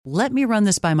"Let me run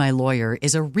this by my lawyer"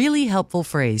 is a really helpful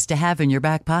phrase to have in your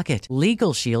back pocket.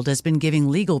 Legal Shield has been giving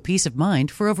legal peace of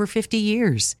mind for over 50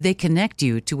 years. They connect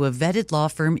you to a vetted law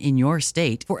firm in your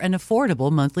state for an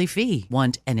affordable monthly fee.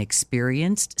 Want an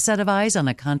experienced set of eyes on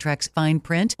a contract's fine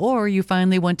print? Or you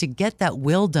finally want to get that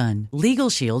will done?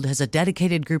 Legal Shield has a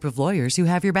dedicated group of lawyers who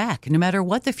have your back, no matter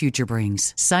what the future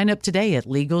brings. Sign up today at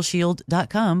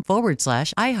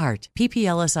LegalShield.com/iHeart.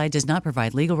 PPLSI does not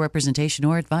provide legal representation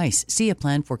or advice. See a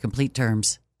plan for complete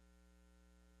terms.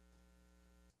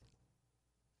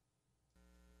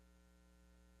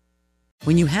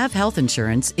 When you have health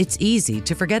insurance, it's easy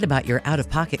to forget about your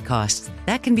out-of-pocket costs.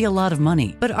 That can be a lot of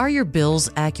money. But are your bills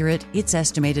accurate? It's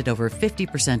estimated over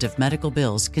 50% of medical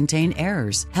bills contain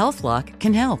errors. HealthLock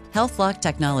can help. HealthLock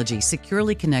technology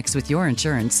securely connects with your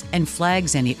insurance and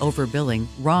flags any overbilling,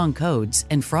 wrong codes,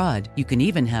 and fraud. You can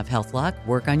even have HealthLock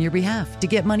work on your behalf to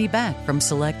get money back from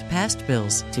select past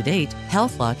bills. To date,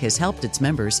 HealthLock has helped its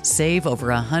members save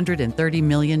over $130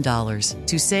 million.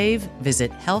 To save,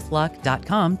 visit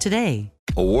healthlock.com today.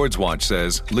 Awards Watch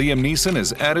says Liam Neeson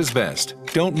is at his best.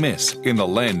 Don't miss In the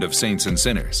Land of Saints and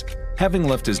Sinners. Having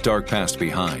left his dark past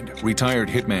behind, retired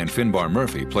hitman Finbar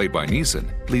Murphy, played by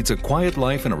Neeson, leads a quiet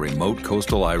life in a remote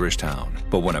coastal Irish town.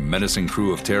 But when a menacing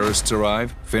crew of terrorists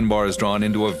arrive, Finbar is drawn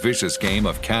into a vicious game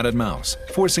of cat and mouse,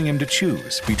 forcing him to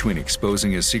choose between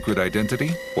exposing his secret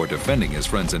identity or defending his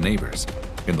friends and neighbors.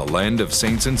 In the Land of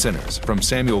Saints and Sinners, from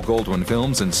Samuel Goldwyn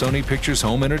Films and Sony Pictures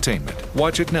Home Entertainment.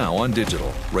 Watch it now on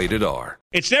digital. Rated R.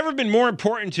 It's never been more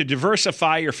important to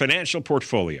diversify your financial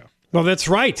portfolio. Well, that's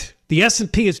right. The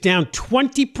S&P is down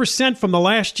 20% from the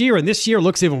last year, and this year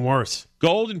looks even worse.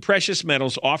 Gold and precious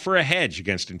metals offer a hedge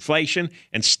against inflation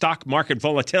and stock market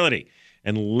volatility.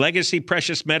 And Legacy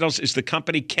Precious Metals is the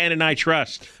company Ken and I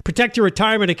trust. Protect your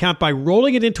retirement account by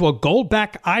rolling it into a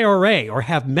gold-backed IRA or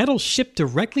have metals shipped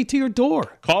directly to your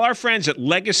door. Call our friends at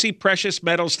Legacy Precious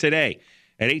Metals today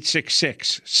at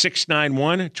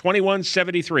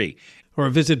 866-691-2173. Or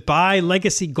visit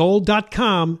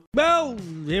buylegacygold.com. Well,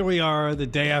 here we are the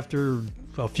day after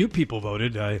a few people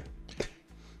voted. I'm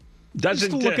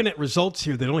still looking at results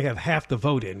here that only have half the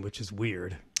vote in, which is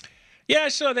weird. Yeah, I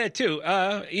saw that too.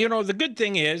 The good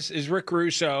thing is Rick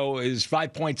Caruso is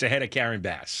 5 points ahead of Karen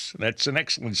Bass. That's an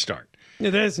excellent start. Yeah,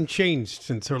 that hasn't changed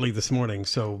since early this morning.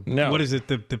 So no. What is it?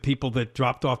 The people that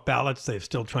dropped off ballots, they're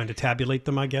still trying to tabulate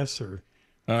them, I guess? Or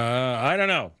I don't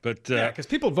know. But yeah, because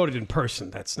people voted in person.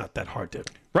 That's not that hard to.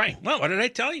 Right. Well, what did I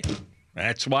tell you?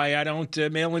 That's why I don't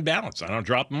mail in ballots. I don't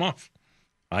drop them off.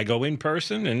 I go in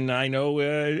person, and I know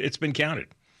it's been counted.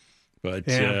 But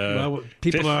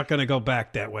people are not going to go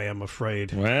back that way, I'm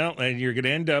afraid. Well, and you're going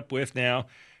to end up with now.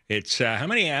 It's how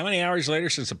many hours later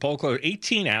since the poll closed?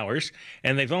 18 hours,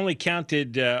 and they've only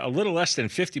counted a little less than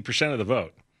 50% of the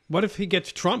vote. What if he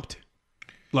gets trumped?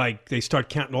 Like they start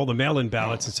counting all the mail-in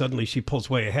ballots, and suddenly she pulls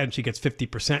way ahead, and she gets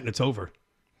 50%, and it's over.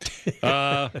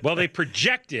 Well, they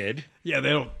projected. Yeah,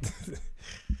 they don't.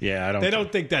 Yeah, I don't. They don't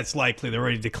think that's likely. They're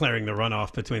already declaring the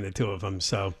runoff between the two of them.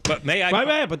 So, but may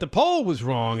I? But the poll was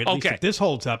wrong. At least if this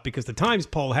holds up, because the Times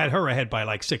poll had her ahead by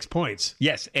like 6 points.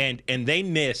 Yes, and they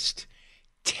missed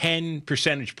 10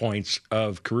 percentage points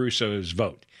of Caruso's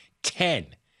vote. 10.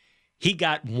 He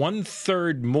got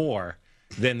 1/3 more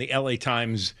than the LA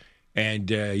Times and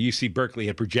UC Berkeley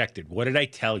had projected. What did I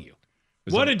tell you?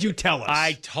 What did you tell us?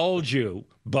 I told you,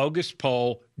 bogus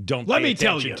poll. Don't Let pay me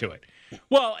tell attention you. to it.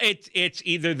 Well, it's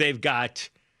either they've got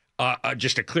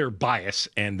just a clear bias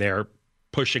and they're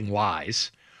pushing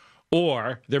lies,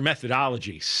 or their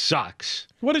methodology sucks.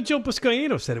 What did Joe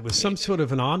Buscaino said? It was some sort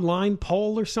of an online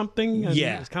poll or something? And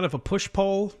yeah. It was kind of a push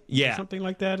poll? Yeah. Or something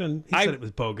like that? And he said it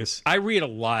was bogus. I read a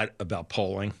lot about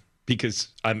polling because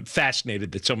I'm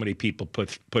fascinated that so many people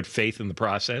put faith in the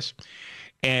process.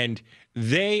 And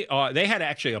they had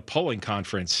actually a polling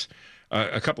conference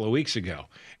a couple of weeks ago.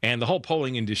 And the whole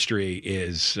polling industry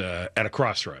is at a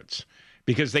crossroads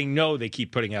because they know they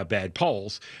keep putting out bad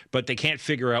polls, but they can't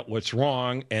figure out what's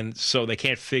wrong, and so they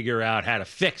can't figure out how to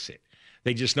fix it.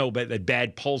 They just know that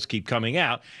bad polls keep coming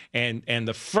out. And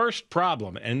the first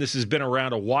problem, and this has been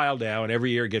around a while now and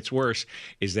every year it gets worse,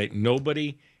 is that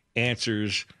nobody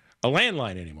answers a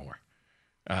landline anymore.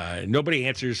 Nobody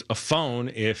answers a phone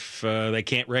if they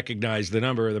can't recognize the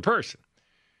number of the person.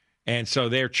 And so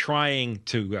they're trying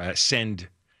to send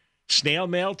snail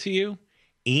mail to you,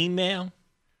 email,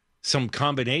 some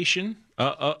combination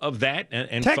of that,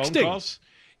 and phone calls.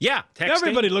 Yeah, texting.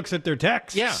 Everybody looks at their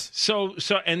texts. Yeah. So,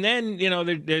 and then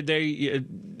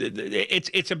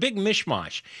it's a big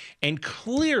mishmash, and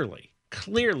clearly,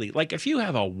 like if you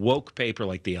have a woke paper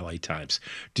like the LA Times,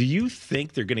 do you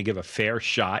think they're going to give a fair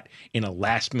shot in a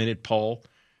last-minute poll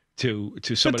to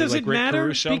somebody like Rick matter?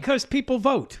 Caruso? Because people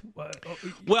vote.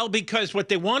 Well, because what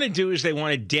they want to do is they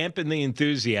want to dampen the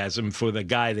enthusiasm for the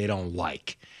guy they don't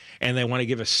like. And they want to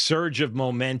give a surge of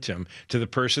momentum to the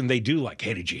person they do like.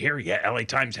 Hey, did you hear? Yeah, LA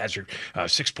Times has her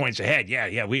 6 points ahead.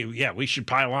 We should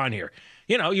pile on here.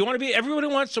 You know, you want to be, everybody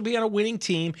wants to be on a winning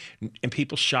team, and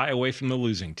people shy away from the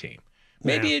losing team.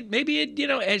 Maybe it you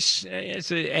know, as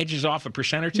it edges off a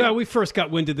percent or two. No, we first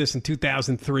got wind of this in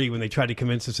 2003 when they tried to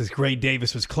convince us that Gray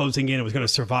Davis was closing in and was going to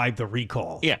survive the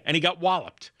recall. Yeah, and he got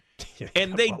walloped.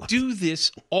 And they do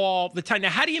this all the time. Now,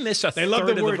 how do you miss a third of the vote?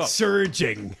 They love the word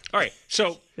surging. All right,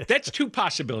 so that's two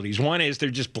possibilities. One is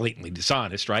they're just blatantly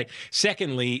dishonest, right?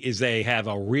 Secondly is they have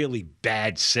a really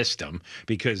bad system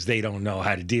because they don't know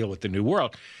how to deal with the new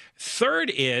world.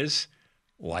 Third is,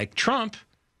 like Trump,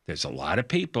 there's a lot of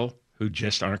people who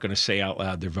just aren't going to say out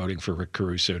loud they're voting for Rick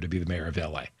Caruso to be the mayor of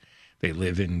L.A. They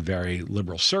live in very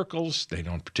liberal circles. They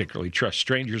don't particularly trust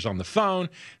strangers on the phone.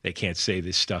 They can't say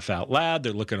this stuff out loud.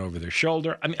 They're looking over their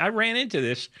shoulder. I mean, I ran into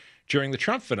this during the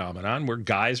Trump phenomenon where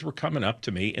guys were coming up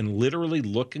to me and literally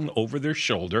looking over their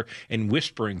shoulder and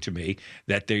whispering to me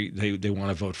that they want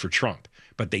to vote for Trump.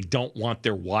 But they don't want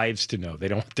their wives to know. They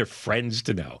don't want their friends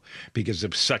to know because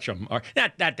of such a –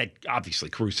 not that obviously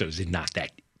Caruso's in not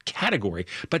that category,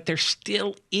 but there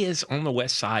still is on the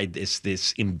West Side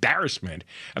this embarrassment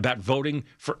about voting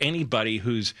for anybody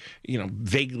who's, you know,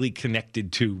 vaguely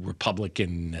connected to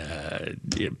Republican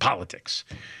politics.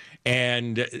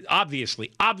 And obviously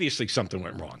something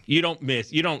went wrong. You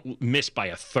don't miss by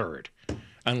a third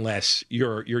unless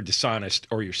you're dishonest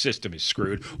or your system is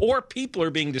screwed or people are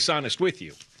being dishonest with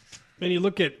you. And you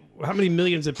look at how many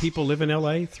millions of people live in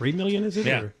L.A.? 3 million, is it?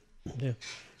 Yeah. Yeah.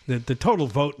 The total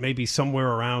vote may be somewhere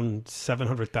around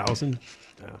 700,000.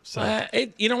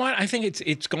 You know what? I think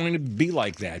it's going to be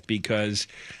like that because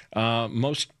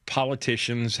most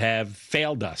politicians have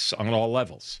failed us on all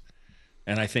levels.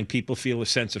 And I think people feel a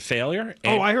sense of failure.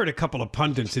 I heard a couple of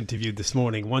pundits interviewed this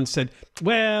morning. One said,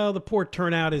 well, the poor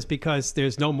turnout is because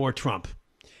there's no more Trump.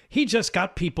 He just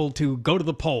got people to go to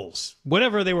the polls,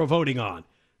 whatever they were voting on.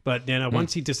 But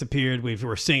once he disappeared, we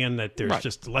were seeing that there's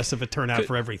just less of a turnout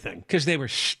for everything. Because they were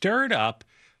stirred up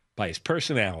by his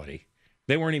personality.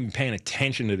 They weren't even paying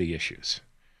attention to the issues.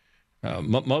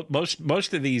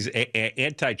 Most of these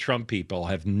anti-Trump people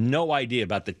have no idea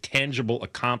about the tangible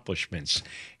accomplishments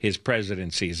his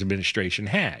presidency, his administration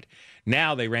had.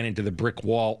 Now they ran into the brick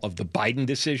wall of the Biden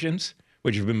decisions,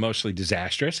 which have been mostly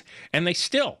disastrous, and they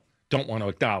still don't want to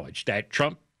acknowledge that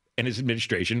Trump and his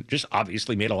administration just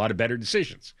obviously made a lot of better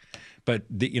decisions. But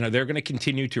they're going to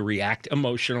continue to react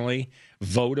emotionally,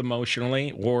 vote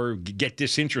emotionally, or get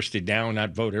disinterested now and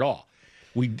not vote at all.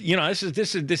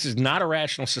 This is not a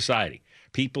rational society.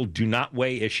 People do not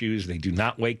weigh issues. They do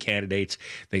not weigh candidates.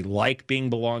 They like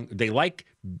belonging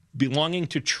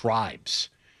to tribes,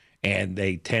 and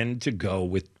they tend to go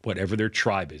with whatever their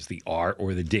tribe is, the R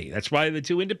or the D. That's why the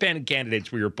two independent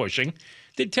candidates we were pushing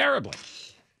did terribly.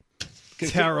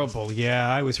 Terrible. Yeah,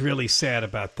 I was really sad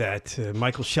about that.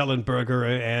 Michael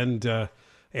Schellenberger and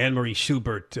Anne-Marie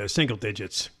Schubert, single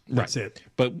digits. That's it.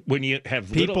 But when you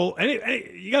have people,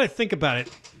 you got to think about it.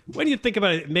 When you think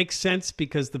about it, it makes sense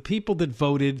because the people that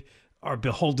voted are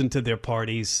beholden to their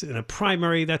parties. In a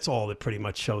primary, that's all that pretty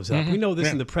much shows up. We know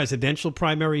this in the presidential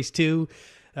primaries too.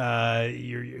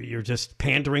 You're just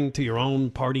pandering to your own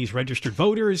party's registered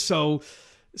voters. So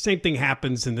same thing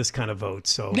happens in this kind of vote.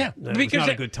 So it's not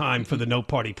a good time for the no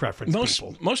party preference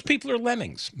people. Most people are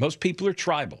lemmings. Most people are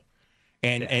tribal.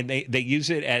 And they use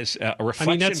it as a reflection.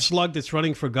 I mean, that slug that's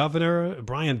running for governor,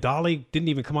 Brian Dolly, didn't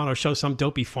even come on our show, some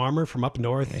dopey farmer from up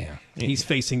north. Yeah. He's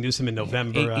facing Newsom in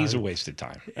November. He's a waste of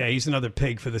time. Yeah, he's another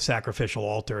pig for the sacrificial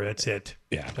altar. That's it.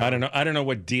 Yeah, I don't know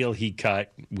what deal he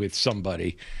cut with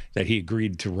somebody that he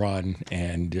agreed to run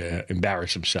and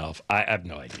embarrass himself. I have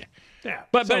no idea. Yeah,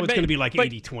 but it's going to be like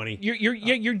 80-20.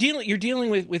 You're dealing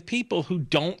with people who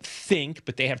don't think,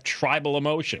 but they have tribal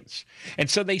emotions, and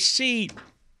so they see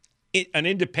an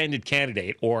independent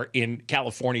candidate, or in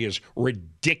California's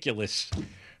ridiculous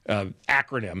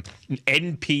acronym,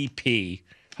 NPP.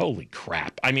 Holy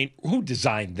crap. I mean, who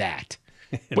designed that?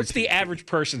 What's the average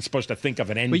person supposed to think of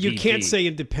an NPP? Well, you can't say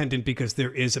independent because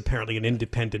there is apparently an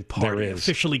independent party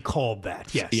officially called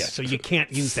that. Yes. So you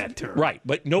can't use that term. Right,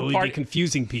 but no party. Be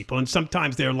confusing people, and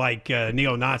sometimes they're like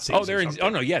neo-Nazis. They're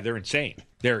insane.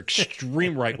 They're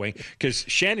extreme right-wing because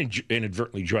Shannon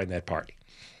inadvertently joined that party.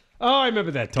 Oh, I remember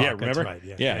that talk. Yeah, remember? That's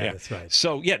right. Yeah, that's right.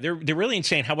 So, they're really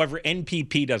insane. However,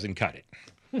 NPP doesn't cut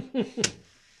it.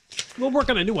 We'll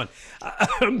work on a new one.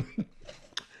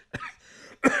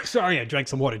 Sorry, I drank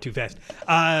some water too fast.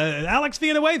 Alex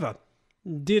Villanueva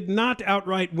did not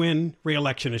outright win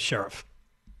re-election as sheriff.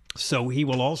 So he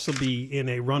will also be in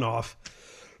a runoff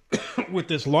with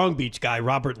this Long Beach guy,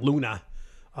 Robert Luna.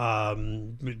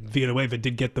 Villanueva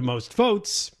did get the most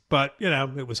votes, but,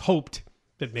 it was hoped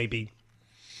that maybe,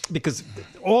 because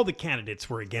all the candidates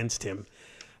were against him,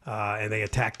 and they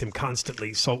attacked him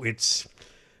constantly. So it's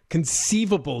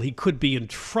conceivable he could be in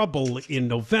trouble in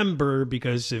November,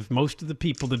 because if most of the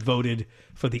people that voted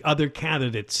for the other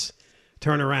candidates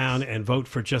turn around and vote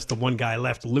for just the one guy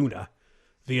left, Luna,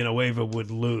 Villanueva would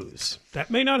lose.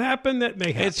 That may not happen. That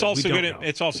may happen. It's also going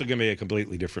to be a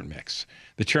completely different mix.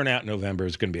 The turnout in November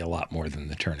is going to be a lot more than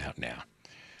the turnout now.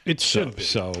 It should be.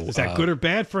 So is that good or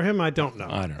bad for him? I don't know.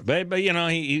 I don't know. But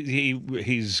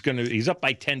he's up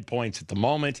by 10 points at the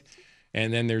moment,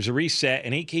 and then there's a reset,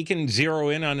 and he can zero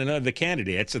in on another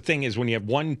candidate. That's the thing, is when you have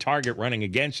one target running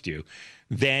against you,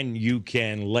 then you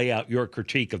can lay out your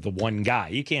critique of the one guy.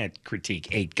 You can't critique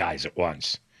 8 guys at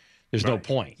once. There's no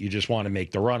point. You just want to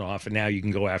make the runoff, and now you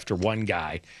can go after one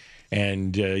guy,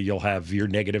 and you'll have your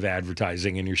negative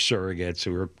advertising and your surrogates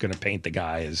who are going to paint the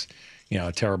guy as,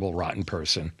 a terrible, rotten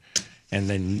person. And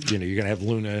then, you're going to have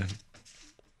Luna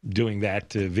doing that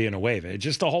to Villanueva.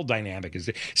 Just the whole dynamic is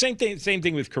the same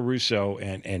thing with Caruso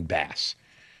and Bass.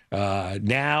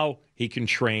 Now he can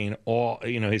train all,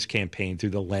 his campaign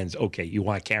through the lens. Okay, you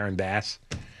want Karen Bass?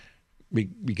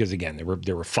 Because again,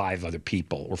 there were 4 other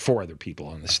people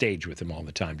on the stage with him all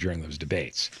the time during those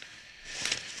debates.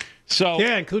 So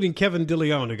yeah, including Kevin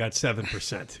DeLeon, who got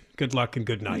 7%. Good luck and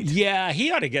good night. Yeah,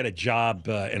 he ought to get a job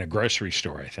in a grocery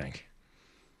store, I think.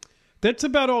 That's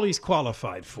about all he's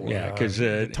qualified for. Yeah, because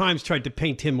the Times tried to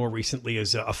paint him more recently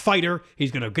as a fighter.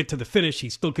 He's going to get to the finish. He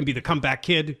still can be the comeback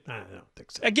kid. I don't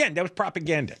think so. Again, that was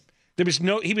propaganda.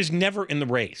 He was never in the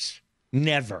race.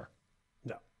 Never.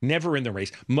 Never in the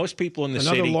race. Most people in the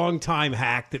city... Another long-time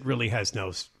hack that really has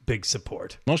no big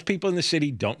support. Most people in the city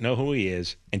don't know who he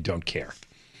is and don't care.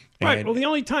 Right. Well, the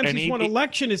only time he's won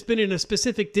election has been in a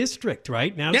specific district,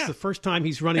 right? Now it's the first time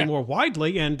he's running more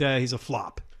widely, and he's a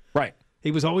flop. Right. He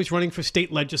was always running for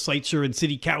state legislature and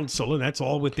city council, and that's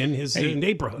all within his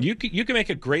neighborhood. You can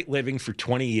make a great living for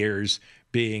 20 years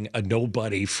being a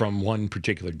nobody from one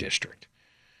particular district.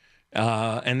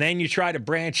 And then you try to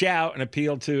branch out and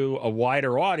appeal to a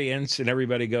wider audience, and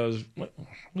everybody goes,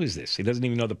 who is this? He doesn't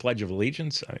even know the Pledge of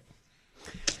Allegiance?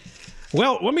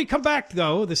 Well, when we come back,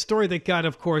 though, the story that got,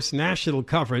 of course, national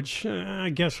coverage, I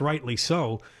guess rightly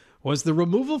so, was the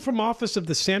removal from office of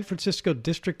the San Francisco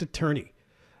District Attorney,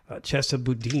 Chesa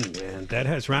Boudin, and that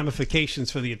has ramifications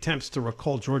for the attempts to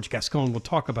recall George Gascon. We'll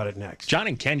talk about it next. John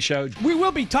and Ken Show. We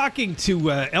will be talking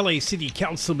to L.A. City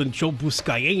Councilman Joe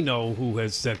Buscaino, who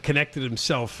has connected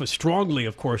himself strongly,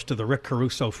 of course, to the Rick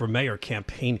Caruso for Mayor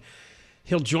campaign.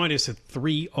 He'll join us at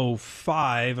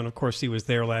 3:05, and of course he was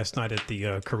there last night at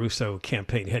the Caruso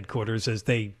campaign headquarters as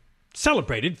they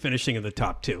celebrated finishing in the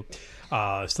top 2.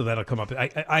 So that'll come up.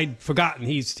 I'd forgotten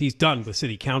he's done with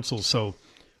city council, so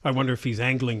I wonder if he's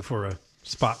angling for a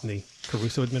spot in the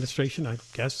Caruso administration, I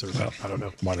guess, or I don't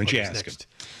know. Why don't you ask him?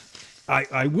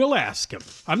 I will ask him.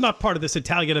 I'm not part of this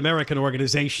Italian-American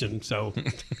organization, so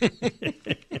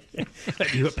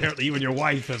apparently you and your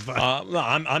wife have no,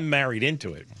 I'm married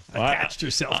into it. Attached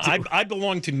yourself to I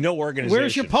belong to no organization.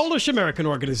 Where's your Polish-American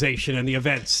organization and the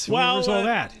events? Where's all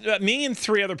that? Me and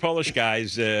 3 other Polish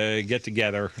guys get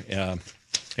together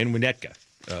in Winnetka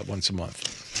once a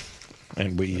month.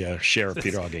 And we share a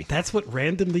pierogi. That's what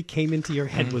randomly came into your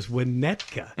head was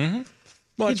Winnetka. Mm-hmm.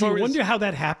 Well, Did you wonder how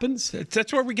that happens?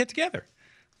 That's where we get together.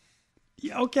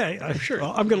 Yeah, okay, sure.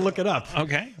 Well, I'm going to look it up.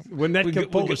 Okay. Winnetka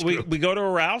Polish group. We go to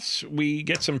a Ralph's, we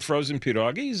get some frozen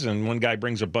pierogis, and one guy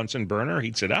brings a Bunsen burner,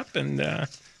 heats it up, and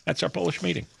that's our Polish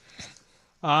meeting.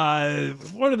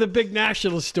 One of the big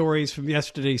national stories from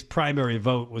yesterday's primary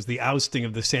vote was the ousting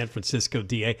of the San Francisco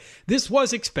DA. This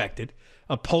was expected.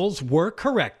 Polls were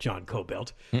correct, John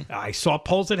Cobelt. I saw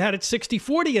polls that had it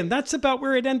 60-40, and that's about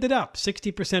where it ended up.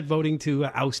 60% voting to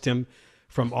oust him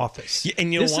from office. Yeah,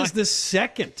 and this is the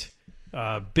second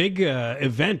big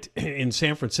event in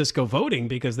San Francisco voting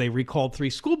because they recalled 3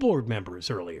 school board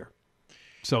members earlier.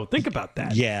 So think about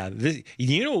that. Yeah.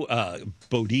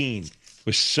 Boudin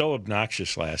was so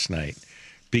obnoxious last night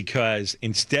because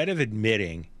instead of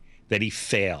admitting that he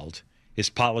failed, his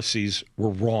policies were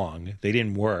wrong, they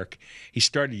didn't work, he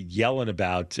started yelling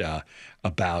about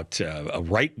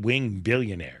right-wing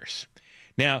billionaires.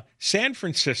 Now, San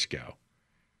Francisco,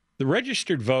 the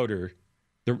registered voter,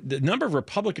 the number of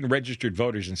Republican registered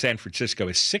voters in San Francisco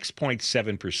is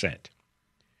 6.7%.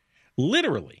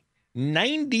 Literally,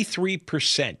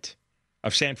 93%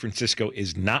 of San Francisco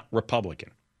is not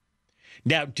Republican.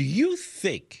 Now, do you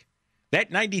think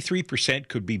That 93%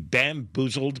 could be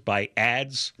bamboozled by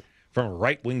ads from a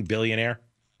right-wing billionaire.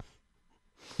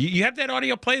 You have that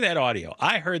audio? Play that audio.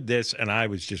 I heard this, and I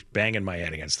was just banging my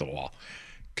head against the wall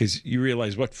because you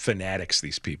realize what fanatics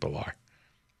these people are.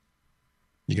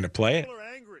 You going to play it? People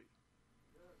are angry.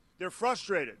 They're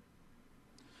frustrated.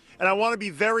 And I want to be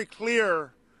very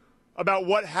clear about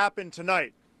what happened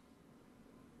tonight.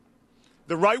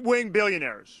 The right-wing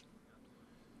billionaires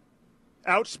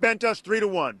outspent us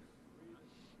 3-1.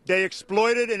 They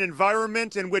exploited an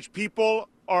environment in which people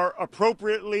are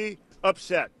appropriately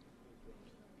upset.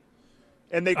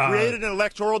 And they created an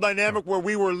electoral dynamic where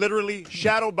we were literally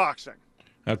shadowboxing.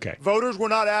 Okay. Voters were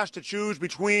not asked to choose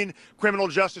between criminal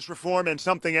justice reform and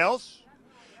something else.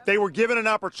 They were given an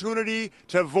opportunity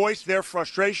to voice their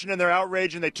frustration and their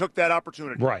outrage, and they took that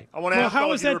opportunity. Right. I want to ask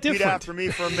all of you to repeat different? after me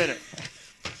for a minute.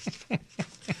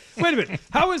 Wait a minute.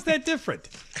 How is that different?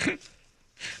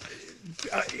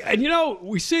 And, you know,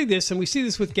 we see this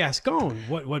with Gascon.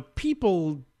 What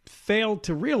people failed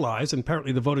to realize, and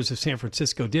apparently the voters of San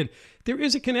Francisco did, there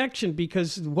is a connection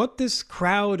because what this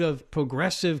crowd of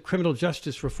progressive criminal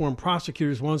justice reform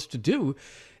prosecutors wants to do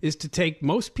is to take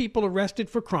most people arrested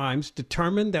for crimes,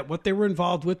 determine that what they were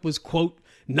involved with was, quote,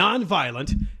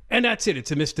 nonviolent, and that's it.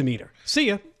 It's a misdemeanor. See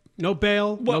ya. No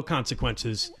bail, no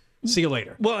consequences. See you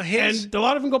later. Well, and a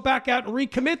lot of them go back out and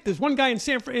recommit. There's one guy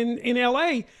in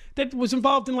L.A. that was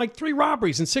involved in like 3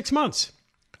 robberies in 6 months.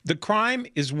 The crime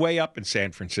is way up in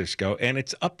San Francisco, and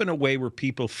it's up in a way where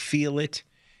people feel it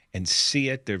and see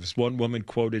it. There was one woman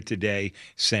quoted today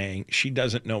saying she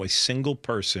doesn't know a single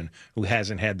person who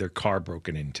hasn't had their car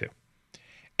broken into.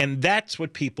 And that's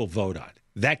what people vote on,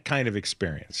 that kind of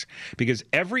experience. Because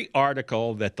every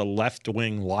article that the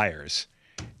left-wing liars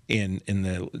in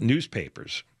the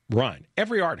newspapers run,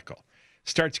 every article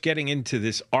starts getting into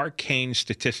this arcane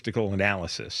statistical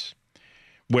analysis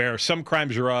where some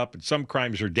crimes are up and some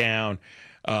crimes are down.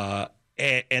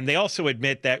 And they also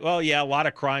admit that, well, yeah, a lot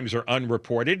of crimes are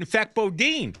unreported. In fact,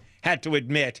 Bodine had to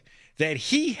admit that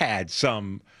he had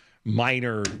some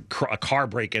minor car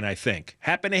break-in, I think,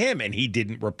 happen to him, and he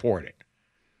didn't report it.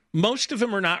 Most of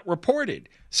them are not reported.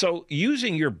 So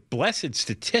using your blessed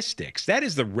statistics, that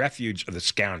is the refuge of the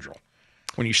scoundrel.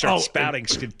 When you start spouting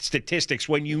statistics,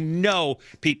 when you know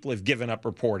people have given up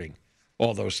reporting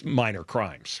all those minor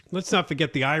crimes. Let's not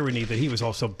forget the irony that he was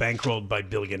also bankrolled by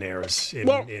billionaires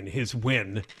in his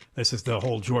win. This is the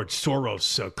whole George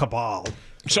Soros cabal.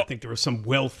 So I think there were some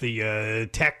wealthy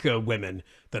tech women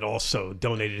that also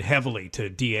donated heavily to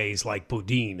DAs like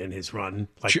Bodine in his run,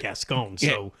 like Gascon.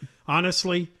 So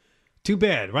honestly, too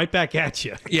bad. Right back at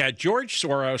you. Yeah, George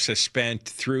Soros has spent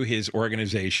through his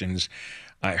organizations,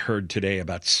 I heard today,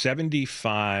 about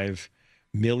 $75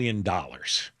 million.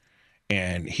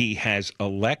 And he has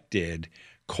elected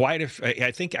quite a.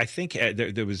 I think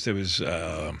there was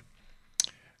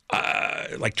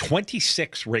like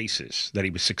 26 races that he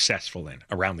was successful in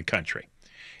around the country,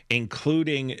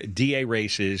 including DA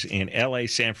races in L.A.,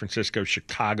 San Francisco,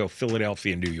 Chicago,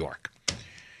 Philadelphia, and New York.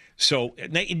 So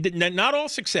not all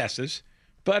successes,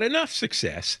 but enough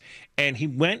success. And he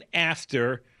went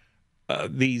after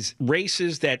these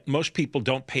races that most people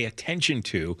don't pay attention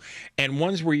to, and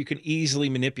ones where you can easily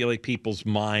manipulate people's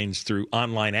minds through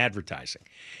online advertising.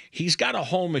 He's got a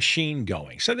whole machine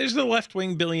going. So there's the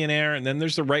left-wing billionaire, and then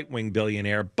there's the right-wing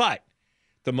billionaire. But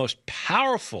the most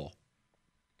powerful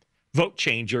vote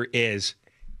changer is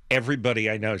everybody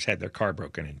I know has had their car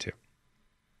broken into.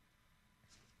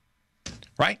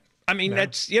 Right? I mean,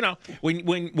 that's, you know,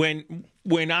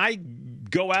 when I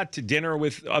go out to dinner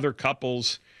with other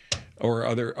couples or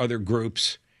other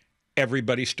groups,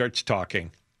 everybody starts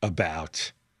talking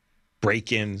about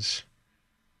break-ins,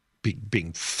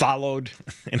 being followed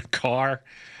in a car,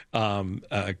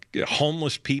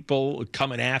 homeless people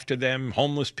coming after them,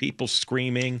 homeless people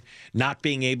screaming, not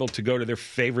being able to go to their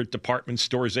favorite department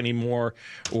stores anymore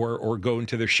or go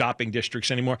into their shopping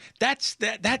districts anymore. That's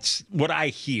what I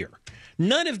hear.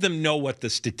 None of them know what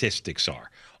the statistics are.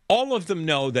 All of them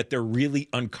know that they're really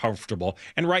uncomfortable,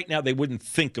 and right now they wouldn't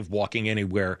think of walking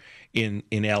anywhere in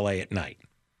L.A. at night.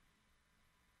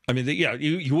 I mean,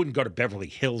 you wouldn't go to Beverly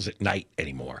Hills at night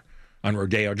anymore on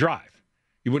Rodeo Drive.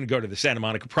 You wouldn't go to the Santa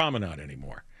Monica Promenade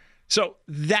anymore. So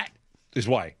that is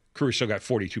why Caruso got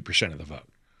 42% of the vote.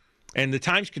 And the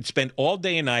Times could spend all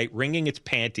day and night wringing its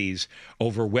panties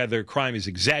over whether crime is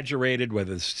exaggerated,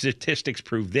 whether the statistics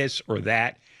prove this or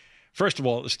that. First of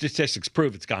all, the statistics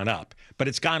prove it's gone up, but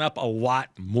it's gone up a lot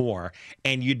more,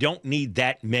 and you don't need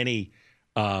that many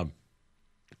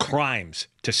crimes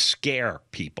to scare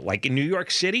people. Like in New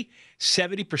York City,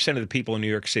 70% of the people in New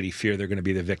York City fear they're going to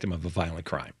be the victim of a violent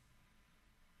crime.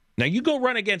 Now, you go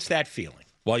run against that feeling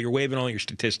while you're waving all your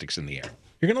statistics in the air.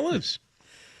 You're going to lose.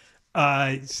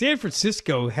 San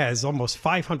Francisco has almost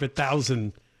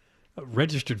 500,000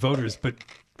 registered voters, but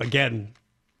again,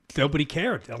 nobody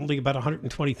cared. Only about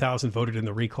 120,000 voted in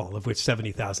the recall, of which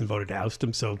 70,000 voted to oust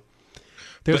him. So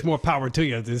there's more power to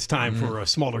you this time for a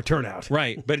smaller turnout.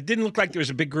 Right, but it didn't look like there was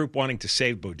a big group wanting to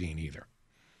save Bodine either.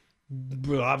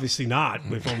 Well, obviously not,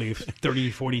 with only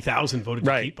 30,000, 40,000 voted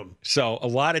to keep him. So a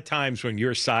lot of times when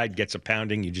your side gets a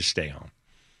pounding, you just stay home.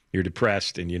 You're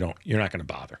depressed, and you're not going to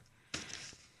bother.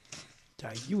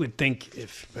 You would think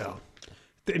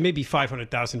there may be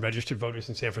 500,000 registered voters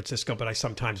in San Francisco, but I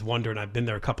sometimes wonder, and I've been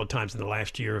there a couple of times in the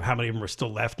last year, how many of them are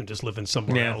still left and just living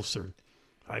somewhere else. Or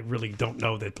I really don't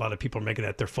know that a lot of people are making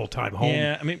that their full-time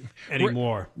home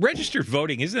anymore. Registered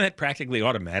voting, isn't that practically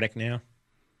automatic now?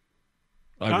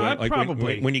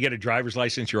 Probably. When you get a driver's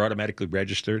license, you're automatically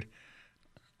registered.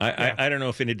 I don't know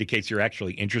if it indicates you're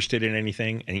actually interested in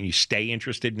anything and you stay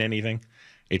interested in anything.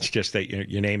 It's just that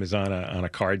your name is on a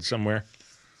card somewhere.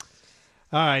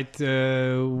 All right,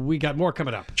 we got more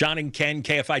coming up. John and Ken,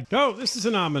 KFI. Oh, this is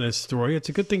an ominous story. It's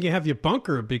a good thing you have your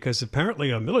bunker, because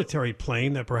apparently a military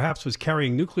plane that perhaps was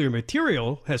carrying nuclear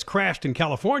material has crashed in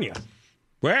California.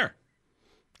 Where?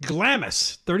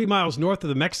 Glamis, 30 miles north of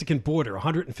the Mexican border,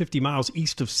 150 miles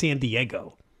east of San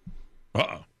Diego.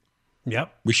 Uh-oh.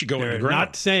 Yep. We should go They're underground.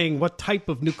 not saying what type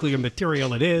of nuclear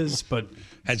material it is, but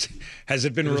has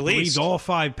it been released? Believed all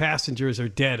 5 passengers are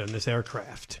dead on this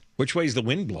aircraft. Which way is the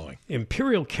wind blowing?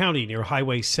 Imperial County near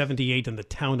Highway 78 in the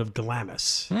town of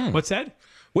Glamis. What's that?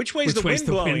 Which way is the wind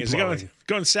blowing? Is it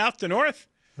going south to north?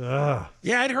 Yeah,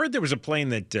 I'd heard there was a plane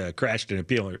that crashed in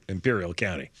Imperial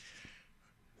County.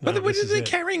 But what are they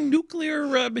carrying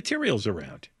nuclear materials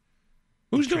around?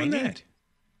 Who's doing that?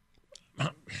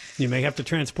 You may have to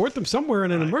transport them somewhere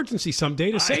in an emergency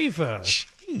someday to save a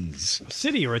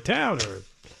city or a town.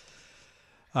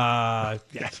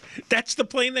 That's the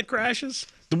plane that crashes?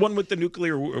 The one with the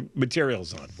nuclear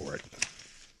materials on board.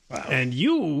 Wow. And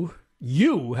you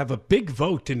have a big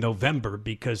vote in November,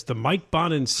 because the Mike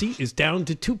Bonin seat is down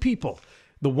to 2 people.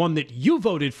 The one that you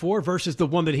voted for versus the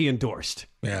one that he endorsed.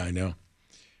 Yeah, I know.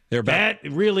 That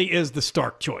really is the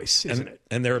stark choice, isn't it?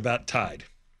 And they're about tied.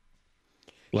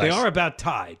 They are about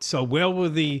tied. So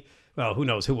who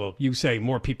knows who will. You say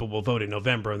more people will vote in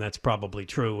November, and that's probably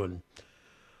true. And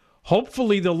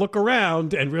hopefully they'll look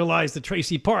around and realize that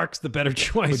Tracy Park's the better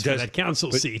choice for that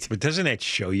council seat. But doesn't that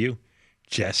show you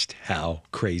just how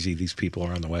crazy these people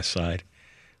are on the West Side?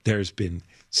 There's been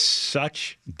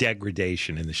such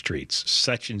degradation in the streets,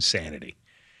 such insanity.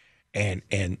 And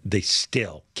they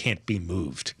still can't be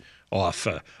moved off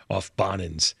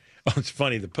Bonin's. Oh, it's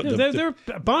funny.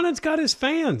 Bonin's got his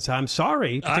fans. I'm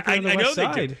sorry. I on the know West they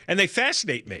Side. do, and they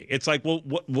fascinate me. It's like,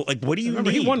 what do you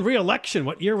Remember, need? he won re-election.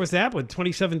 What year was that? With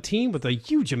 2017, with a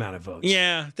huge amount of votes.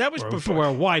 Yeah, that was before. For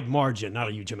a wide margin, not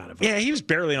a huge amount of votes. Yeah, he was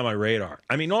barely on my radar.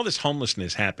 I mean, all this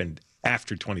homelessness happened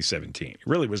after 2017. It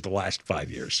really was the last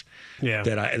 5 years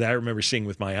that I remember seeing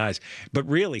with my eyes. But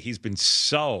really, he's been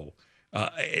so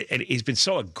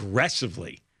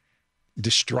aggressively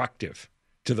destructive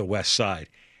to the West Side.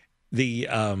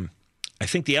 I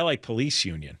think the LA Police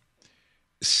Union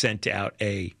sent out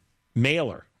a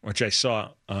mailer, which I saw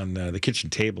on the kitchen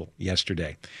table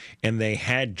yesterday, and they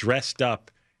had dressed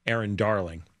up Aaron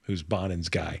Darling, who's Bonin's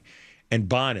guy, and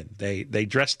Bonin. They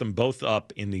dressed them both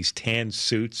up in these tan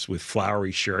suits with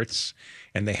flowery shirts,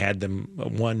 and they had them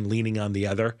one leaning on the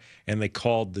other, and they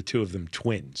called the 2 of them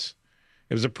twins.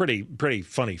 It was a pretty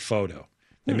funny photo.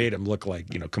 They made him look like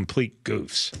complete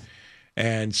goofs.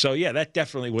 And so, yeah, that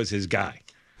definitely was his guy.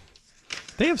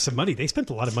 They have some money. They spent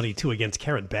a lot of money, too, against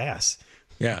Karen Bass.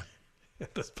 Yeah.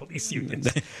 Those police unions.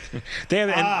 They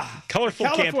have colorful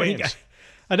campaigns.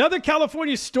 Another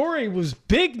California story was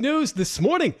big news this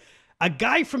morning. A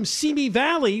guy from Simi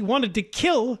Valley wanted to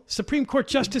kill Supreme Court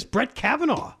Justice Brett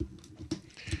Kavanaugh.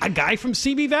 A guy from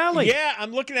Simi Valley. Yeah,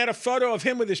 I'm looking at a photo of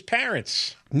him with his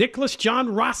parents. Nicholas John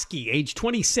Roski, age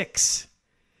 26.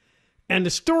 And the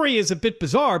story is a bit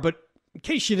bizarre, but in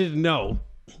case you didn't know,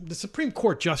 the Supreme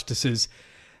Court justices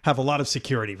have a lot of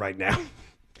security right now,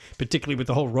 particularly with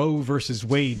the whole Roe versus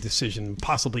Wade decision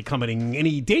possibly coming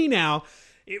any day now.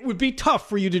 It would be tough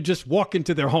for you to just walk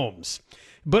into their homes.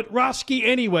 But Roski,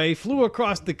 anyway, flew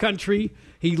across the country.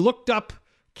 He looked up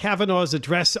Kavanaugh's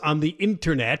address on the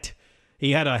internet.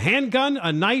 He had a handgun,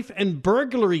 a knife, and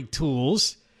burglary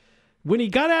tools. When he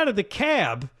got out of the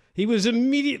cab, he was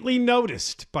immediately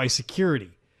noticed by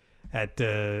security.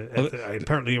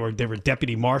 Apparently they were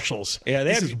deputy marshals. Yeah,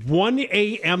 this is 1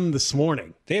 a.m. this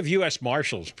morning. They have U.S.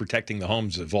 Marshals protecting the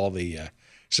homes of all the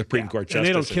Supreme Court justices. And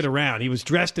they don't kid around. He was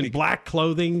dressed in black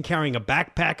clothing, carrying a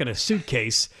backpack and a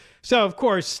suitcase. So, of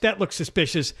course, that looks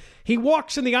suspicious. He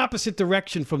walks in the opposite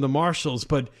direction from the marshals,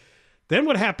 but then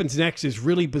what happens next is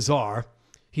really bizarre.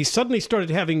 He suddenly started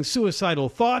having suicidal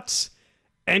thoughts,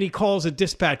 and he calls a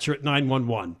dispatcher at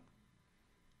 911.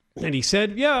 And he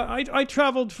said, I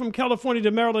traveled from California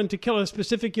to Maryland to kill a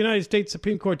specific United States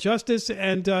Supreme Court justice,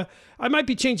 and I might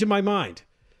be changing my mind.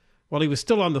 While he was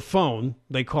still on the phone,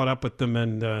 they caught up with them,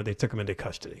 and they took him into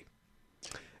custody.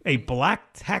 A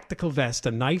black tactical vest,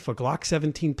 a knife, a Glock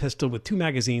 17 pistol with 2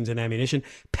 magazines and ammunition,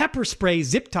 pepper spray,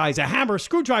 zip ties, a hammer,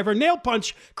 screwdriver, nail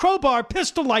punch, crowbar,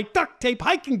 pistol light, duct tape,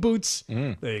 hiking boots.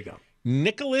 There you go.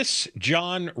 Nicholas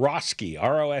John Roske,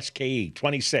 R-O-S-K-E,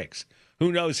 26.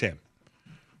 Who knows him?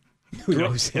 Who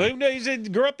knows him? He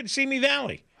grew up in Simi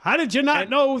Valley. How did you not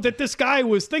know that this guy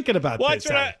was thinking about this?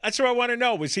 That's what I want to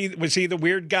know. Was he the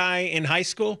weird guy in high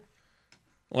school?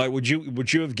 Like, would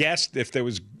you have guessed if there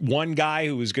was one guy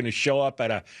who was going to show up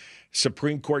at a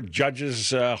Supreme Court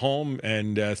judge's home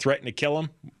and threaten to kill him?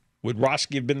 Would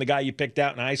Roske have been the guy you picked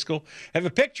out in high school? I have a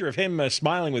picture of him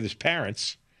smiling with his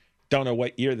parents. Don't know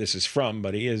what year this is from,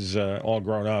 but he is all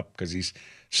grown up because he's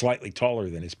slightly taller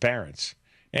than his parents.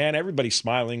 And everybody's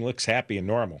smiling, looks happy and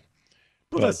normal.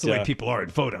 Well, that's the way people are in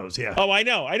photos, yeah. Oh, I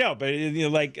know. But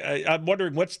I'm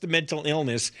wondering what's the mental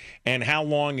illness and how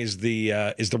long is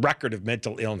the record of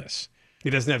mental illness? He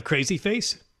doesn't have crazy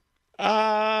face?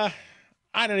 I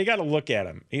don't know. You got to look at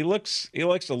him. He looks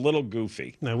a little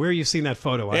goofy. Now, where are you seeing that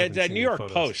photo? The New York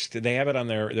Post. They have it on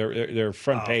their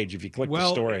front page. If you click the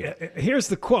story, here's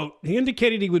the quote. He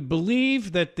indicated he would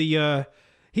believe that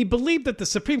He believed that the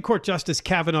Supreme Court Justice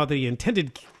Kavanaugh that he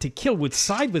intended to kill would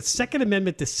side with Second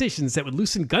Amendment decisions that would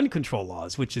loosen gun control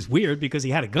laws, which is weird because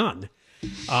he had a gun.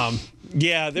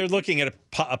 They're looking at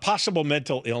a possible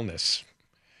mental illness.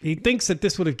 He thinks that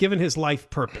this would have given his life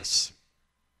purpose.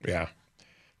 Yeah.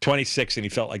 26, and he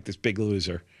felt like this big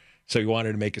loser, so he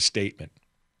wanted to make a statement.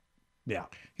 Yeah.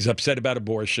 He's upset about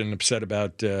abortion, upset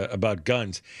about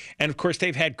guns. And, of course,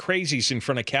 they've had crazies in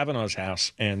front of Kavanaugh's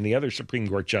house and the other Supreme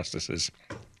Court justices.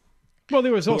 Well,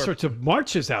 there was all sorts of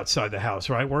marches outside the house,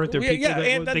 right? Weren't there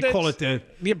people they call it the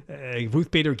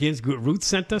Ruth Bader Ginsburg. Ruth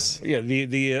sent us? Yeah,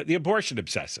 the abortion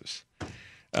obsessives.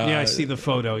 I see the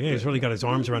photo. Yeah, he's really got his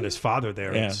arms around his father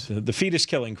there. Yeah, the fetus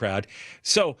killing crowd.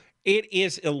 So it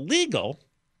is illegal.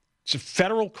 It's a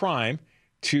federal crime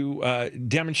to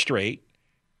demonstrate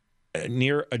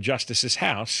near a justice's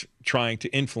house trying to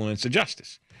influence a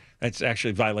justice. That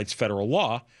actually violates federal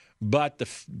law, but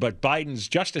Biden's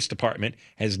Justice Department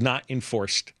has not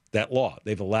enforced that law.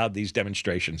 They've allowed these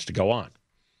demonstrations to go on.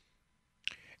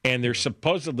 And there's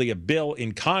supposedly a bill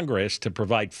in Congress to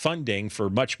provide funding for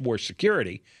much more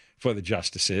security for the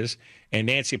justices, and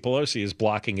Nancy Pelosi is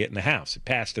blocking it in the House. It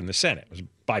passed in the Senate. It was a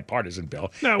bipartisan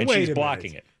bill, and she's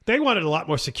blocking it. They wanted a lot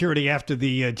more security after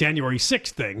the January 6th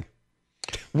thing.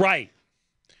 Right.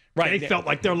 They felt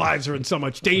like their lives are in so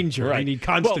much danger. Right. They need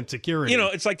constant security.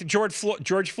 It's like the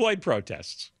George Floyd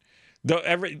protests.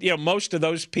 Most of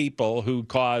those people who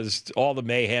caused all the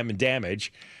mayhem and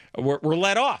damage were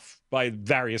let off by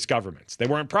various governments. They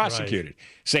weren't prosecuted.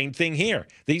 Right. Same thing here.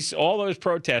 All those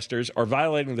protesters are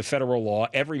violating the federal law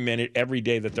every minute, every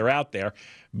day that they're out there,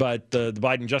 but the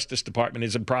Biden Justice Department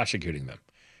isn't prosecuting them.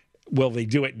 Will they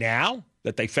do it now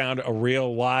that they found a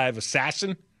real live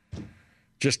assassin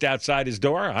just outside his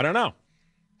door? I don't know.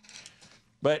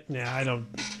 But I don't.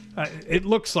 It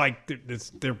looks like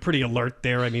they're pretty alert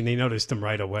there. I mean, they noticed him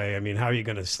right away. I mean, how are you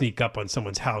going to sneak up on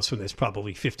someone's house when there's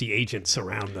probably 50 agents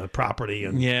around the property?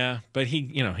 But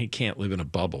he can't live in a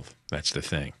bubble. That's the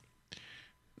thing.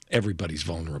 Everybody's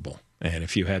vulnerable, and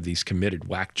if you have these committed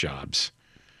whack jobs,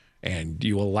 and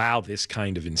you allow this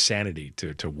kind of insanity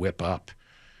to whip up,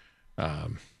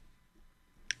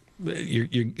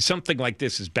 something like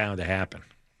this is bound to happen.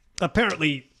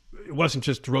 Apparently, it wasn't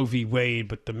just Roe v. Wade,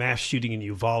 but the mass shooting in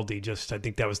Uvalde. I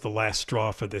think that was the last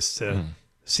straw for this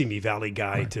Simi Valley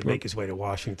guy to make his way to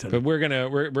Washington. But we're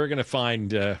gonna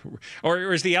find,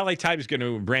 or is the LA Times going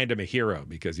to brand him a hero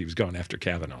because he was going after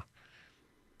Kavanaugh?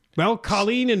 Well,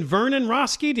 Colleen and Vernon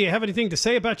Roske, do you have anything to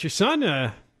say about your son?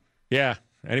 Yeah,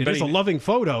 it is a loving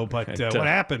photo, but what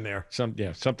happened there?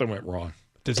 Something went wrong.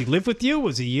 Does he live with you?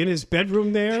 Was he in his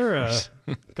bedroom there,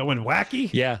 going wacky?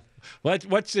 Yeah.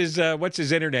 What's his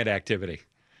internet activity?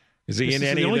 Is he in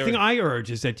any? The only thing I urge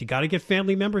is that you got to get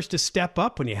family members to step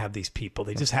up when you have these people.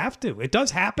 They just have to. It does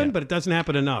happen, but it doesn't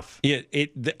happen enough.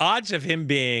 The odds of him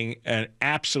being an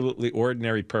absolutely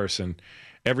ordinary person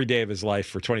every day of his life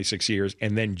for 26 years,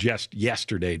 and then just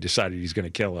yesterday decided he's going to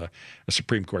kill a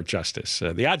Supreme Court justice.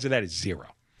 The odds of that is 0.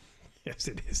 Yes,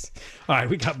 it is. All right,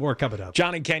 we got more coming up.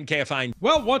 John and Ken, KFI.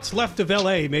 Well, what's left of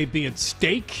L.A. may be at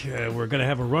stake. We're going to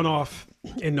have a runoff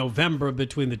in November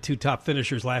between the two top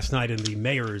finishers last night in the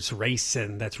mayor's race,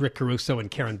 and that's Rick Caruso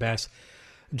and Karen Bass.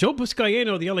 Joe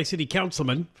Buscaino, the L.A. City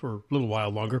councilman, for a little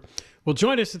while longer, will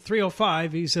join us at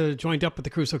 3:05. He's joined up with the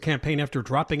Caruso campaign after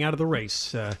dropping out of the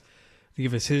race to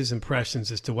give us his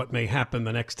impressions as to what may happen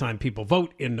the next time people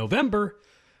vote in November.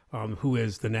 Who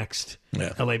is the next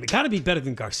LA? Got to be better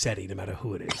than Garcetti, no matter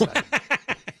who it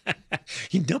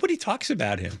is. Nobody talks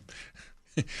about him.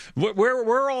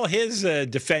 We're all his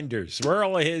defenders. We're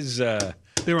all his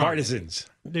partisans.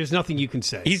 There's nothing you can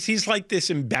say. He's like this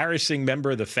embarrassing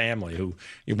member of the family who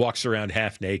he walks around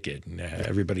half naked, and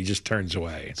everybody just turns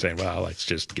away and saying, "Well, that's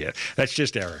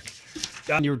just Eric."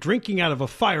 You're drinking out of a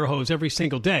fire hose every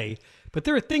single day, but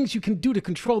there are things you can do to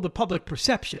control the public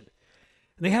perception.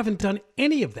 They haven't done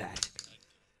any of that.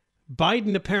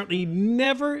 Biden apparently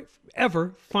never,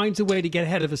 ever finds a way to get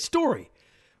ahead of a story,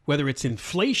 whether it's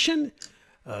inflation,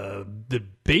 the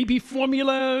baby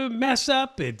formula mess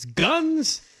up, it's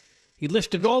guns. He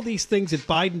listed all these things that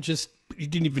Biden he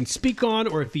didn't even speak on,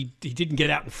 or if he didn't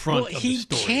get out in front of the stories.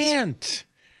 He can't.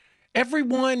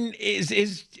 Everyone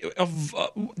is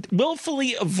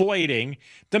willfully avoiding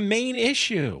the main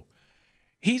issue.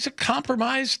 He's a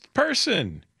compromised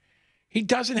person. He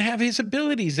doesn't have his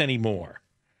abilities anymore.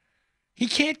 He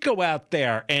can't go out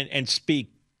there and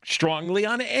speak strongly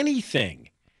on anything.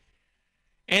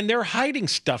 And they're hiding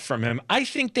stuff from him. I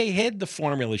think they hid the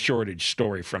formula shortage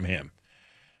story from him.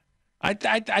 I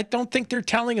don't think they're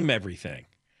telling him everything.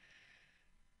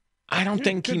 I don't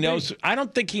think he knows. I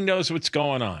don't think he knows what's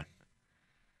going on.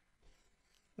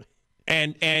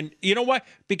 And you know what?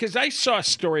 Because I saw a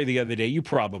story the other day. You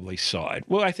probably saw it.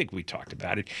 Well, I think we talked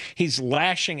about it. He's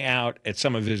lashing out at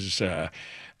some of his aides.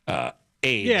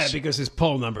 Yeah, because his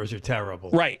poll numbers are terrible.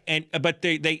 Right. But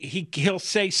he'll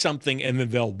say something and then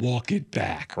they'll walk it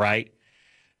back, right?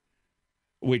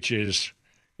 Which is,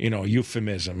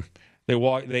 euphemism.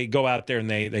 They go out there and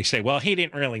they say, well, he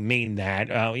didn't really mean that.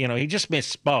 He just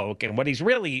misspoke. And what he's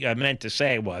really meant to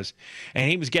say was,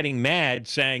 and he was getting mad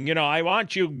saying, I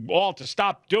want you all to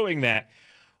stop doing that.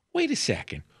 Wait a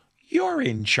second. You're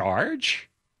in charge.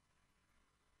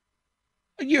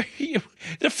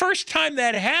 The first time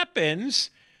that happens,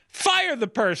 fire the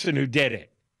person who did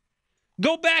it.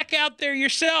 Go back out there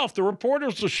yourself. The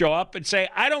reporters will show up and say,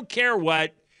 I don't care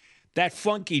what that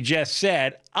flunky just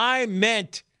said. I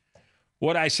meant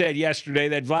what I said yesterday,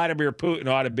 that Vladimir Putin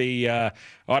ought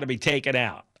to be taken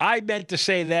out. I meant to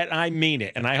say that. I mean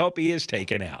it, and I hope he is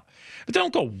taken out. But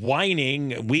don't go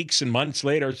whining weeks and months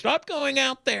later. Stop going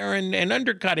out there and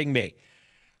undercutting me.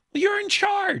 You're in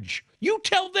charge. You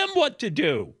tell them what to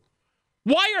do.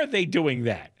 Why are they doing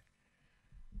that?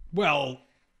 Well,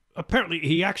 apparently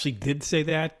he actually did say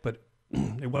that, but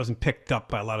it wasn't picked up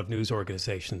by a lot of news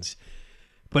organizations.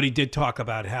 But he did talk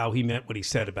about how he meant what he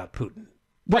said about Putin.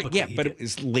 Right, yeah, but it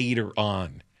was later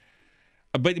on.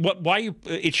 But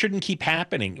it shouldn't keep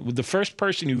happening. The first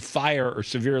person you fire or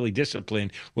severely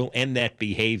discipline will end that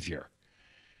behavior.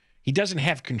 He doesn't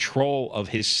have control of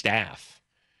his staff.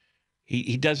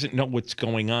 He doesn't know what's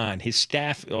going on. His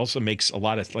staff also makes a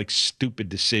lot of stupid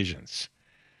decisions.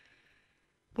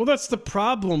 Well, that's the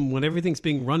problem when everything's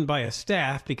being run by a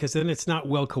staff, because then it's not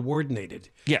well coordinated.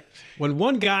 Yeah. When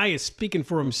one guy is speaking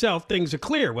for himself, things are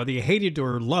clear. Whether you hated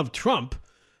or loved Trump,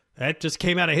 that just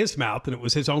came out of his mouth, and it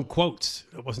was his own quotes.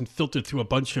 It wasn't filtered through a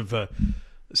bunch of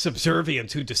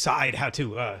subservients who decide how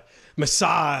to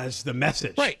massage the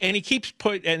message. Right, and he keeps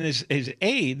and his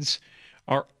aides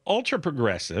are ultra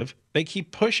progressive. They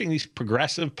keep pushing these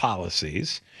progressive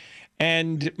policies,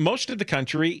 and most of the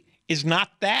country is not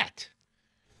that.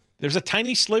 There's a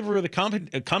tiny sliver of the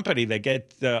company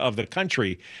that of the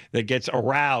country that gets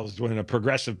aroused when a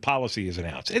progressive policy is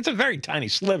announced. It's a very tiny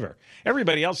sliver.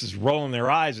 Everybody else is rolling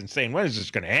their eyes and saying, when is this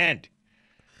going to end?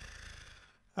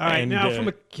 All right, now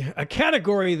from a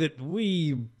category that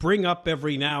we bring up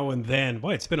every now and then,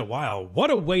 boy, it's been a while. What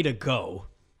a way to go.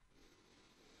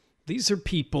 These are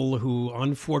people who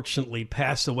unfortunately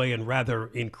pass away in rather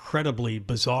incredibly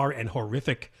bizarre and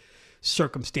horrific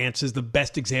circumstances. The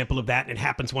best example of that, and it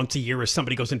happens once a year, is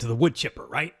somebody goes into the wood chipper,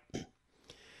 right?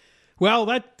 Well,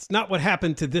 that's not what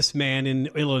happened to this man in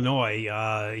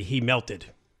Illinois. He melted.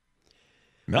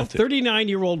 A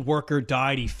 39-year-old worker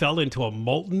died. He fell into a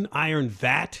molten iron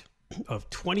vat of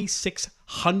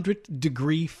 2,600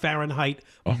 degree Fahrenheit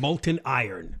molten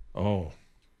iron. Oh.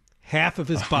 Half of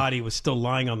his body was still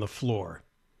lying on the floor.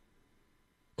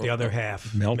 The other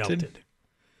half melted.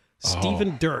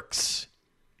 Stephen Dirks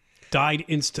died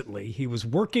instantly. He was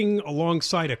working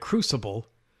alongside a crucible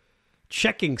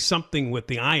checking something with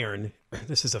the iron.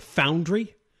 This is a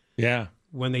foundry. Yeah.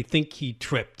 When they think he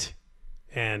tripped.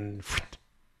 And,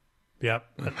 yep.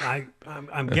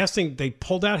 I'm guessing they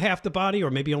pulled out half the body,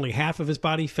 or maybe only half of his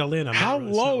body fell in. How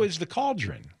low is the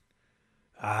cauldron?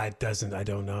 I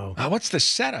don't know. What's the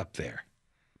setup there?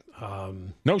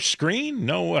 No screen?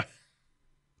 No,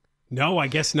 I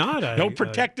guess not. No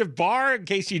protective bar in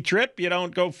case you trip. You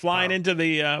don't go flying into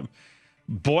the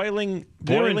boiling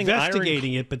They're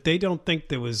investigating it, but they don't think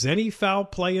there was any foul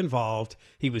play involved.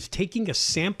 He was taking a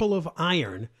sample of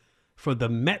iron for the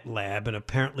Met Lab and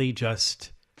apparently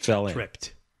just fell in.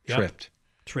 Tripped.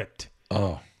 Tripped.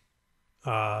 Oh.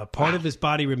 Part of his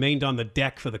body remained on the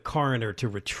deck for the coroner to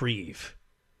retrieve.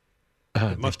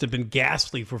 It must have been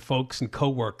ghastly for folks and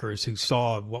coworkers who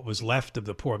saw what was left of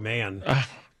the poor man.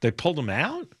 They pulled him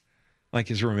out? Like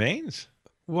his remains?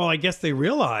 Well, I guess they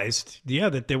realized,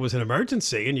 that there was an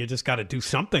emergency and you just got to do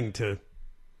something to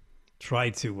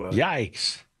try to...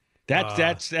 Yikes.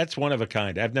 That's one of a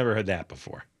kind. I've never heard that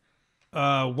before.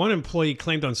 One employee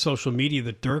claimed on social media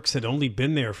that Dirks had only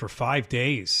been there for 5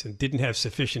 days and didn't have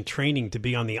sufficient training to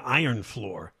be on the iron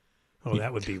floor. Oh,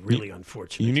 that would be really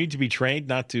unfortunate. You need to be trained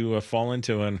not to fall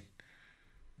into a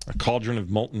cauldron of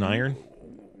molten iron?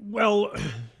 Well,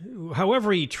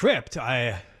 however he tripped,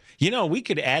 we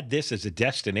could add this as a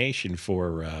destination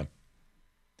for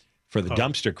the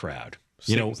dumpster crowd.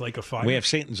 Satan's Lake of Fire? We have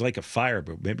Satan's Lake of Fire,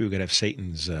 but maybe we could have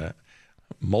Satan's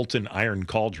molten iron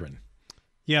cauldron.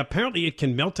 Yeah, apparently it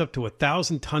can melt up to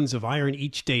 1,000 tons of iron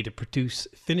each day to produce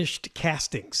finished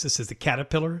castings. This is the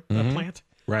Caterpillar plant.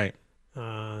 Right.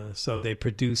 So they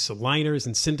produce liners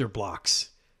and cinder blocks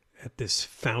at this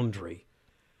foundry.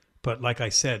 But like I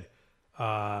said,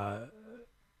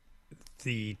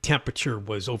 the temperature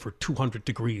was over 200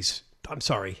 degrees. I'm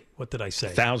sorry, what did I say?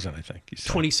 1,000, I think.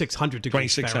 2,600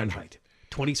 degrees Fahrenheit.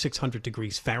 2,600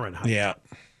 degrees Fahrenheit. Yeah.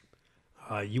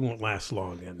 You won't last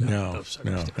long in those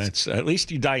No. circumstances. At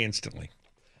least you die instantly.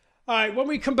 All right, when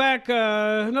we come back,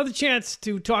 another chance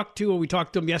to talk to, we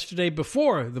talked to them yesterday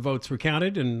before the votes were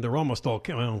counted, and they're almost all,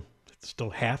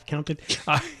 still half counted.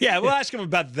 Yeah, we'll ask him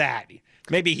about that.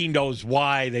 Maybe he knows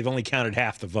why they've only counted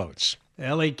half the votes.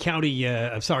 LA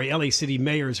City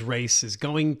mayor's race is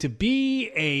going to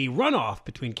be a runoff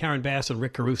between Karen Bass and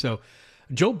Rick Caruso.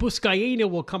 Joe Buscaino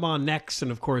will come on next,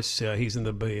 and of course, he's in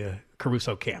the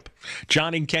Caruso camp.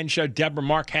 John and Ken Show, Deborah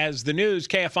Mark has the news,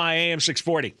 KFI AM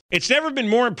 640. It's never been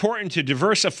more important to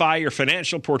diversify your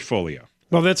financial portfolio.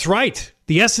 Well, that's right.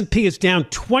 The S&P is down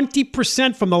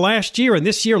 20% from the last year, and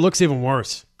this year looks even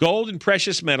worse. Gold and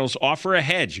precious metals offer a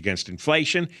hedge against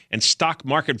inflation and stock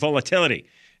market volatility.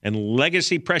 And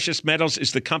Legacy Precious Metals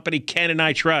is the company Ken and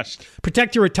I trust.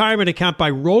 Protect your retirement account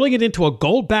by rolling it into a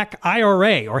gold-backed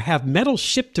IRA or have metals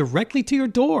shipped directly to your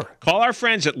door. Call our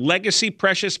friends at Legacy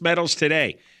Precious Metals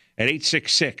today at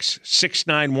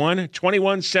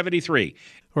 866-691-2173.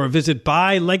 Or visit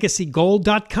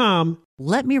buylegacygold.com.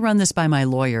 Let me run this by my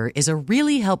lawyer is a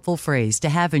really helpful phrase to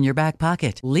have in your back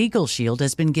pocket. Legal Shield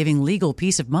has been giving legal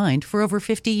peace of mind for over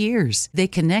 50 years. They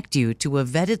connect you to a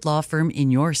vetted law firm in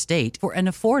your state for an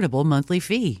affordable monthly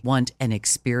fee. Want an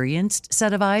experienced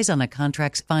set of eyes on a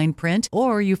contract's fine print?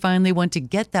 Or you finally want to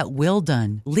get that will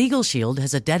done? Legal Shield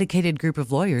has a dedicated group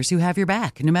of lawyers who have your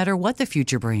back, no matter what the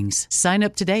future brings. Sign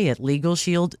up today at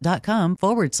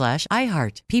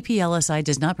LegalShield.com/iHeart. PPLSI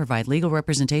does not provide legal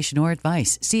representation or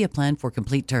advice. See a plan for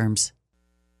complete terms.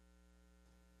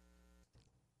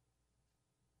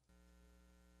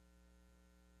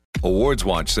 Awards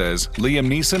Watch says Liam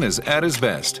Neeson is at his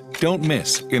best. Don't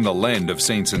miss in the land of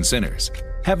saints and sinners.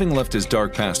 Having left his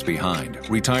dark past behind,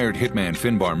 retired hitman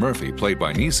Finbar Murphy, played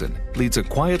by Neeson, leads a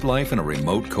quiet life in a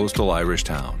remote coastal Irish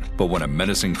town. But when a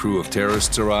menacing crew of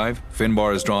terrorists arrive,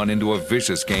 Finbar is drawn into a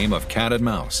vicious game of cat and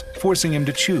mouse, forcing him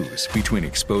to choose between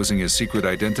exposing his secret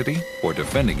identity or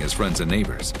defending his friends and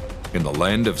neighbors. In the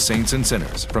land of saints and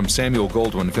sinners, from Samuel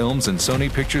Goldwyn Films and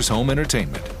Sony Pictures Home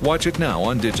Entertainment. Watch it now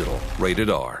on digital.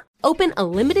 Rated R. Open a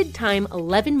limited-time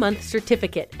 11-month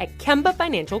certificate at Kemba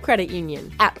Financial Credit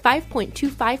Union. At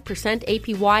 5.25%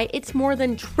 APY, it's more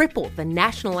than triple the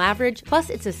national average,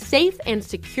 plus it's a safe and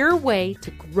secure way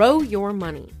to grow your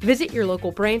money. Visit your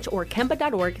local branch or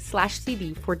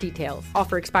kemba.org/cb for details.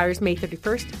 Offer expires May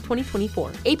 31st,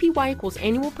 2024. APY equals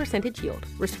annual percentage yield.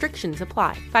 Restrictions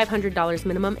apply. $500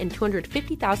 minimum and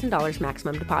 $250,000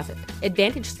 maximum deposit.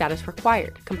 Advantage status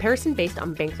required. Comparison based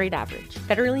on bank rate average.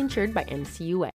 Federally insured by NCUA.